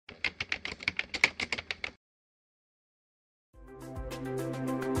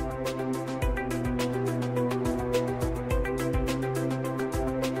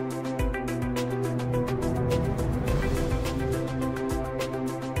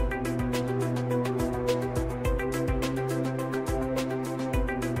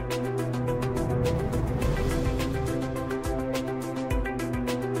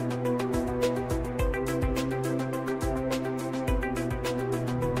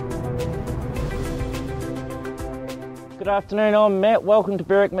Good afternoon, I'm Matt. Welcome to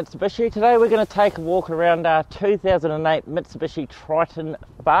Berwick Mitsubishi. Today we're going to take a walk around our 2008 Mitsubishi Triton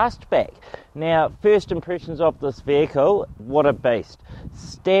Fastback. Now, first impressions of this vehicle, what a beast.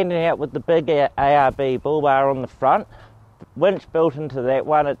 Standing out with the big ARB bull bar on the front, winch built into that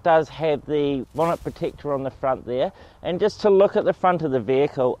one. It does have the bonnet protector on the front there. And just to look at the front of the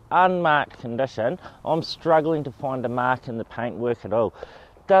vehicle, unmarked condition, I'm struggling to find a mark in the paintwork at all.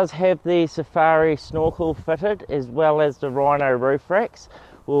 Does have the Safari snorkel fitted as well as the Rhino roof racks.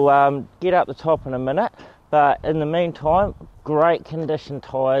 We'll get up the top in a minute, but in the meantime, great condition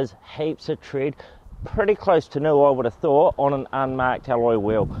tyres, heaps of tread, pretty close to new I would have thought on an unmarked alloy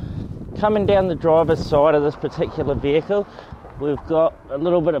wheel. Coming down the driver's side of this particular vehicle, we've got a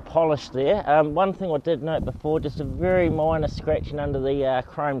little bit of polish there. One thing I did note before, just a very minor scratching under the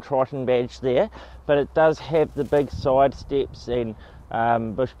chrome Triton badge there, but it does have the big side steps and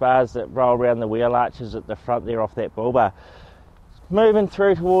bush bars that roll around the wheel arches at the front there off that bull bar. Moving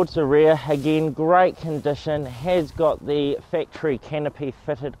through towards the rear, again great condition, has got the factory canopy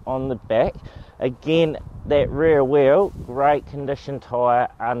fitted on the back. Again, that rear wheel, great condition tyre,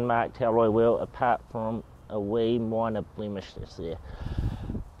 unmarked alloy wheel apart from a wee minor blemish that's there.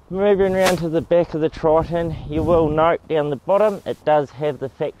 Moving around to the back of the Triton, you will note down the bottom it does have the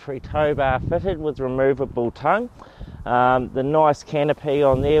factory tow bar fitted with removable tongue. The nice canopy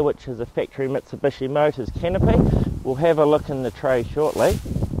on there, which is a factory Mitsubishi Motors canopy. We'll have a look in the tray shortly.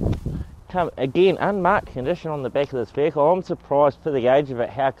 Again, unmarked condition on the back of this vehicle. I'm surprised for the age of it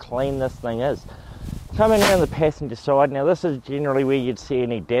how clean this thing is. Coming around the passenger side, now this is generally where you'd see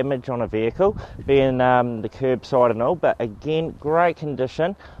any damage on a vehicle, being the curb side and all, but again, great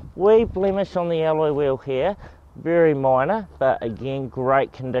condition. Wee blemish on the alloy wheel here, very minor, but again,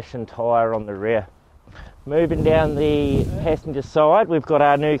 great condition tyre on the rear. Moving down the passenger side, we've got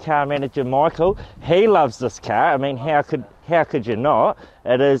our new car manager, Michael. He loves this car. I mean, how could you not?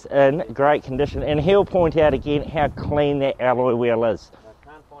 It is in great condition, and he'll point out again how clean that alloy wheel is. I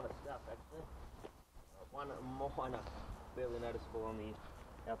can't find a scuff actually. One minor, barely noticeable on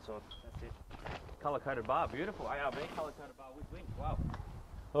the outside. That's it. Colour-coded bar, beautiful. ARB colour-coded bar with wing. Wow.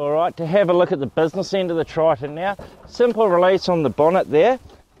 Alright, to have a look at the business end of the Triton now. Simple release on the bonnet there.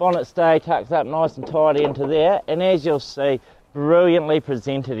 Bonnet stay tucks up nice and tidy into there, and as you'll see, brilliantly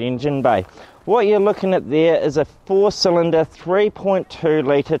presented engine bay. What you're looking at there is a 4-cylinder 3.2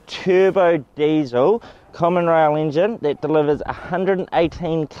 litre turbo diesel common rail engine that delivers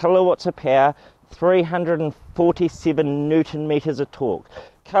 118 kilowatts of power, 347 newton meters of torque.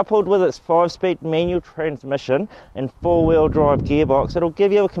 Coupled with its 5-speed manual transmission and 4-wheel drive gearbox, it'll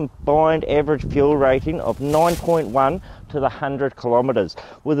give you a combined average fuel rating of 9.1 to the 100 kilometres.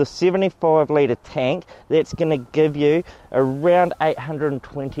 With a 75 litre tank, that's going to give you around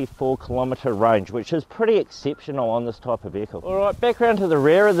 824 kilometre range, which is pretty exceptional on this type of vehicle. Alright, back around to the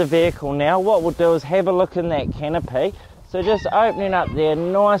rear of the vehicle now. What we'll do is have a look in that canopy. So just opening up there,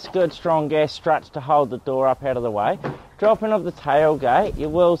 nice good strong gas struts to hold the door up out of the way. Dropping of the tailgate, you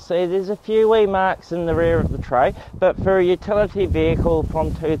will see there's a few wee marks in the rear of the tray, but for a utility vehicle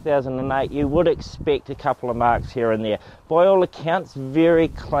from 2008 you would expect a couple of marks here and there. By all accounts, very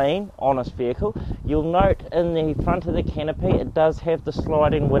clean, honest vehicle. You'll note in the front of the canopy it does have the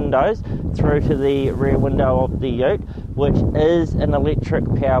sliding windows through to the rear window of the ute, which is an electric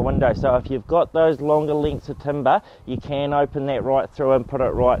power window. So if you've got those longer lengths of timber, you can open that right through and put it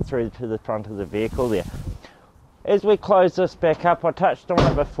right through to the front of the vehicle there. As we close this back up, I touched on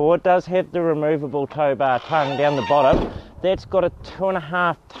it before, it does have the removable tow bar tongue down the bottom. That's got a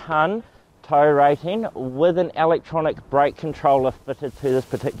 2.5 tonne tow rating with an electronic brake controller fitted to this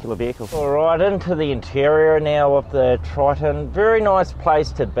particular vehicle. Alright, into the interior now of the Triton. Very nice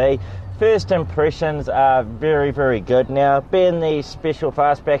place to be. First impressions are very, very good. Now, being the special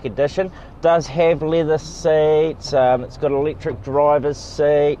Fastback edition, does have leather seats, it's got electric driver's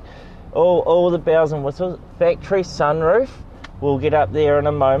seat, all the bells and whistles. Factory sunroof, we'll get up there in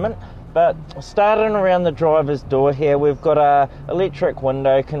a moment. But starting around the driver's door here, we've got electric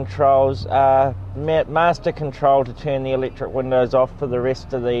window controls, master control to turn the electric windows off for the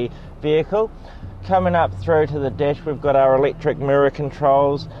rest of the vehicle. Coming up through to the dash, we've got our electric mirror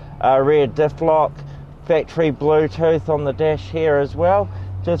controls, rear diff lock, factory Bluetooth on the dash here as well.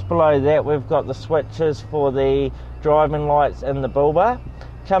 Just below that, we've got the switches for the driving lights and the bull bar.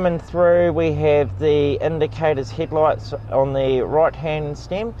 Coming through, we have the indicators headlights on the right hand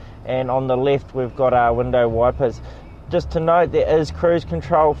stem, and on the left we've got our window wipers. just to note, there is cruise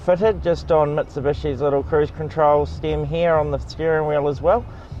control fitted just on Mitsubishi's little cruise control stem here on the steering wheel as well.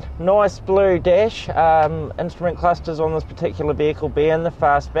 Nice blue dash, instrument clusters on this particular vehicle being the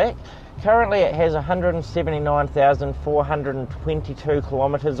Fastback. Currently it has 179,422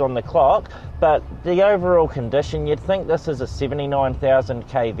 kilometres on the clock, but the overall condition, you'd think this is a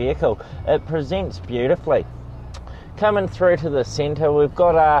 79,000k vehicle. It presents beautifully. Coming through to the centre, we've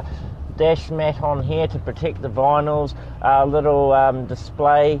got a dash mat on here to protect the vinyls, a little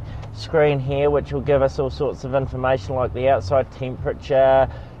display screen here which will give us all sorts of information like the outside temperature,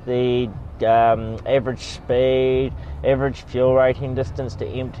 the average speed, average fuel rating, distance to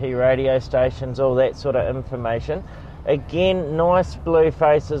empty, radio stations, all that sort of information. Again, nice blue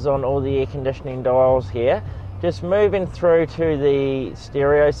faces on all the air conditioning dials here. Just moving through to the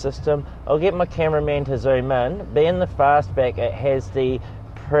stereo system, I'll get my cameraman to zoom in. Being the Fastback, it has the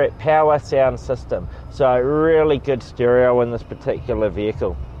power sound system, so really good stereo in this particular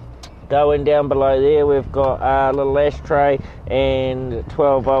vehicle. Going down below there, we've got a little ashtray and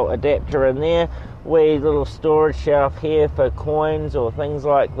 12-volt adapter in there. Wee little storage shelf here for coins or things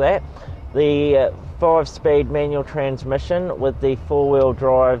like that. The 5-speed manual transmission with the 4-wheel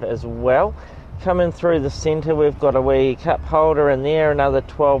drive as well. Coming through the centre, we've got a wee cup holder in there, another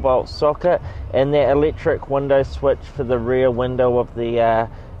 12-volt socket, and that electric window switch for the rear window of the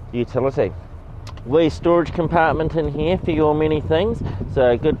utility. Wee storage compartment in here for your many things,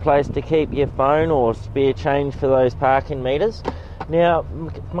 so a good place to keep your phone or spare change for those parking meters. Now,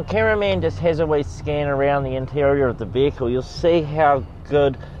 my cameraman just has a wee scan around the interior of the vehicle. You'll see how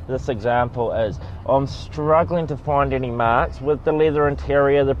good this example is. I'm struggling to find any marks. With the leather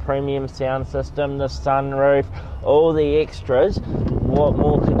interior, the premium sound system, the sunroof, all the extras, what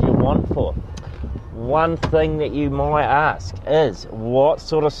more could you want for? One thing that you might ask is, what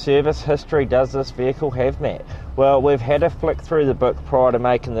sort of service history does this vehicle have, Matt? Well, we've had a flick through the book prior to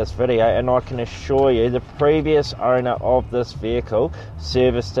making this video, and I can assure you the previous owner of this vehicle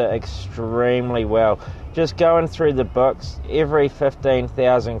serviced it extremely well. Just going through the books, every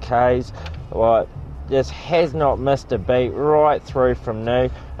 15,000 Ks, like, this has not missed a beat right through from new.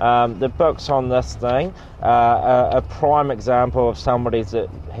 The books on this thing are a prime example of somebody that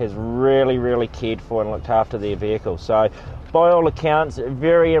has really cared for and looked after their vehicle. So by all accounts,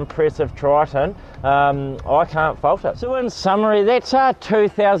 very impressive Triton. I can't fault it. So in summary, that's our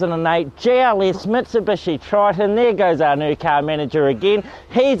 2008 GLS Mitsubishi Triton. There goes our new car manager again.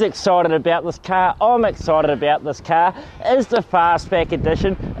 He's excited about this car. I'm excited about this car. Is the Fastback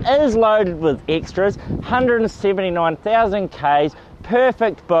edition, is loaded with extras, 179,000 Ks,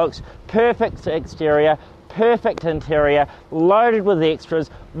 perfect books, perfect exterior, perfect interior, loaded with extras.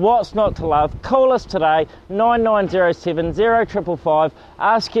 What's not to love? Call us today, 9907 0555.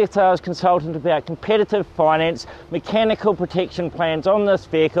 Ask your sales consultant about competitive finance, mechanical protection plans on this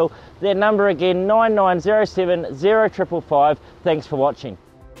vehicle. Their number again, 9907 0555. Thanks for watching.